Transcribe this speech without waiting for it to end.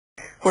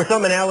For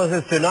some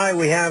analysis tonight,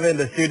 we have in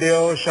the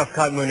studio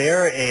Shafqat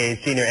Munir, a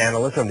senior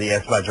analyst from the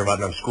S.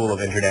 Rajaratnam School of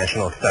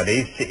International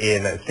Studies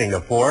in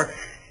Singapore.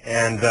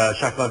 And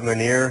Shafqat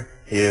Munir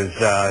is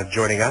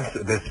joining us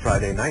this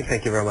Friday night.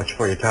 Thank you very much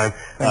for your time,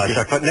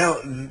 Shafqat. Now,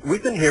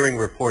 we've been hearing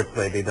reports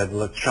lately that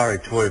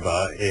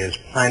Lashkar-e-Toiba is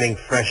planning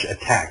fresh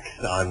attacks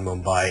on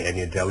Mumbai and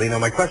New Delhi. Now,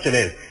 my question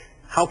is,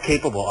 how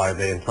capable are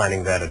they in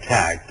planning that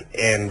attack?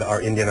 And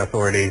are Indian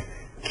authorities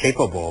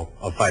capable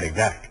of fighting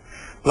back?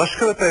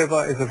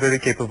 Lashkar-e-Toiba is a very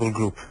capable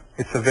group.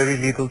 It's a very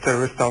lethal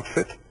terrorist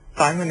outfit.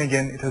 Time and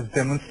again, it has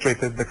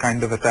demonstrated the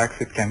kind of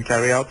attacks it can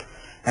carry out,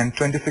 and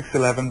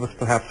 26/11 was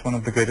perhaps one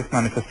of the greatest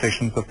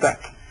manifestations of that.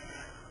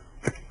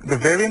 The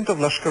variant of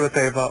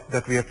Lashkar-e-Toiba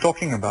that we are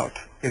talking about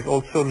is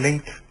also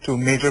linked to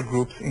major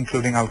groups,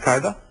 including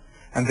Al-Qaeda,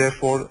 and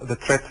therefore the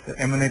threat that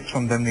emanates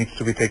from them needs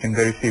to be taken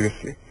very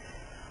seriously.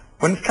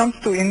 When it comes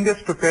to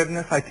India's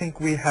preparedness, I think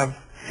we have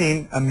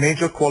seen a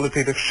major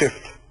qualitative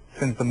shift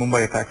since the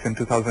Mumbai attacks in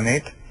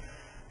 2008.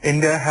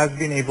 India has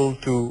been able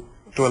to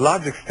a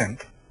large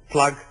extent,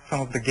 plug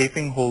some of the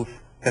gaping holes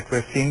that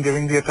we're seeing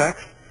during the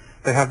attacks.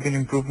 There have been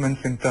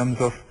improvements in terms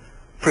of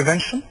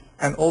prevention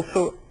and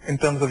also in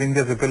terms of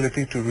India's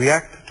ability to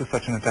react to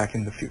such an attack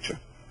in the future.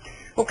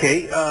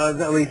 Okay,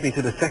 that leads me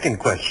to the second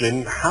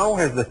question. How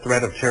has the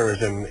threat of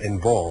terrorism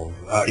evolved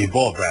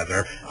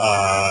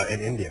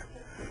in India?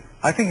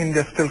 I think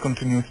India still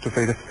continues to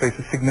face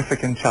a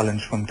significant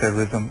challenge from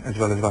terrorism as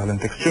well as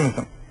violent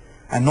extremism.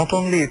 And not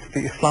only it's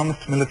the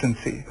Islamist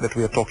militancy that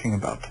we are talking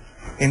about.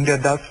 India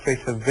does face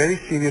a very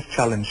serious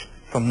challenge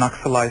from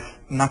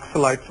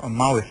Naxalites or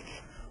Maoists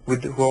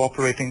who are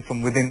operating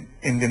from within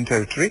Indian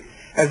territory,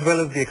 as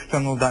well as the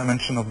external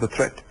dimension of the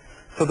threat.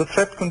 So the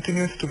threat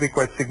continues to be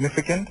quite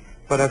significant,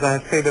 but as I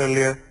have said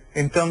earlier,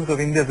 in terms of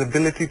India's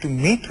ability to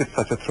meet with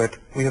such a threat,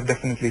 we have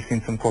definitely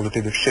seen some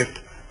qualitative shift,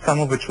 some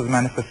of which was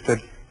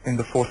manifested in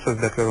the forces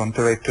that were on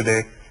parade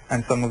today,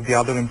 and some of the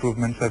other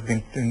improvements have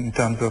been in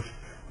terms of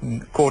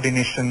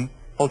coordination,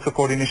 also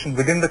coordination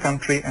within the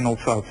country and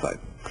also outside.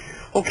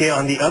 Okay,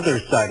 on the other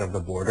side of the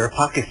border,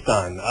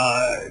 Pakistan,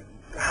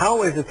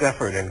 how is its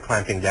effort in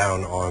clamping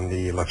down on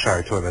the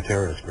Lashkar-e-Toiba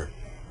terrorist group?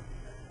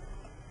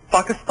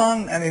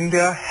 Pakistan and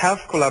India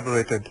have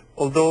collaborated,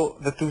 although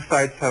the two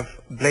sides have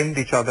blamed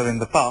each other in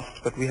the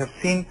past, but we have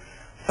seen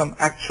some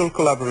actual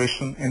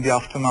collaboration in the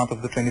aftermath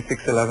of the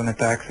 26/11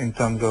 attacks in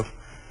terms of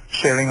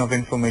sharing of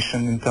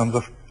information, in terms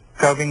of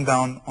curbing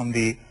down on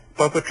the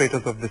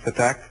perpetrators of this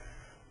attack.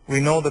 We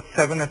know that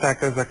 7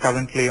 attackers are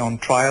currently on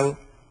trial.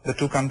 The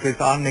two countries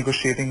are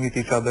negotiating with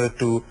each other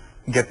to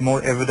get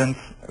more evidence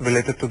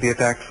related to the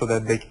attack so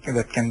that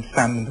that can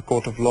stand in the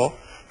court of law.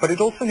 But it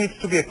also needs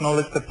to be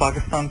acknowledged that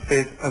Pakistan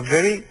faces a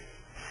very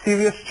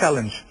serious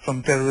challenge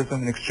from terrorism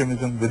and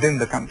extremism within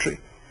the country.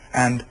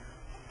 And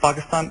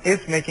Pakistan is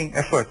making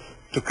efforts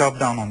to curb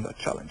down on that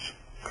challenge.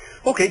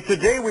 Okay,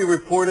 today we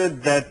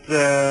reported that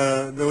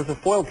there was a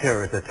foiled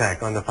terrorist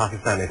attack on the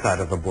Pakistani side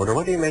of the border.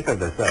 What do you make of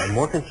this?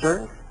 More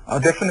concerned?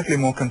 Definitely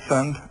more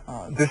concerned.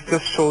 This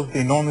just shows the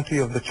enormity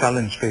of the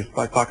challenge faced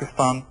by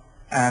Pakistan,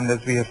 and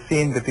as we have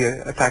seen that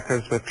the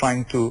attackers were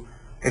trying to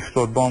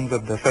explode bombs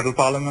at the federal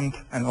parliament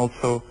and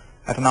also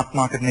at an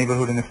upmarket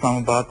neighborhood in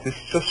Islamabad. This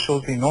just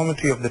shows the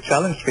enormity of the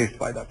challenge faced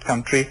by that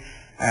country,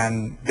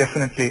 and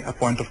definitely a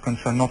point of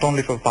concern not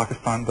only for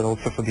Pakistan but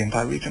also for the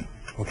entire region.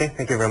 Okay,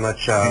 thank you very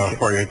much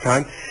for your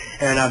time.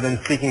 And I've been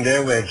speaking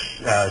there with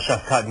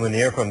Shafqat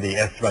Munir from the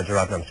S.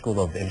 Rajaratnam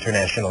School of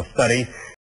International Studies.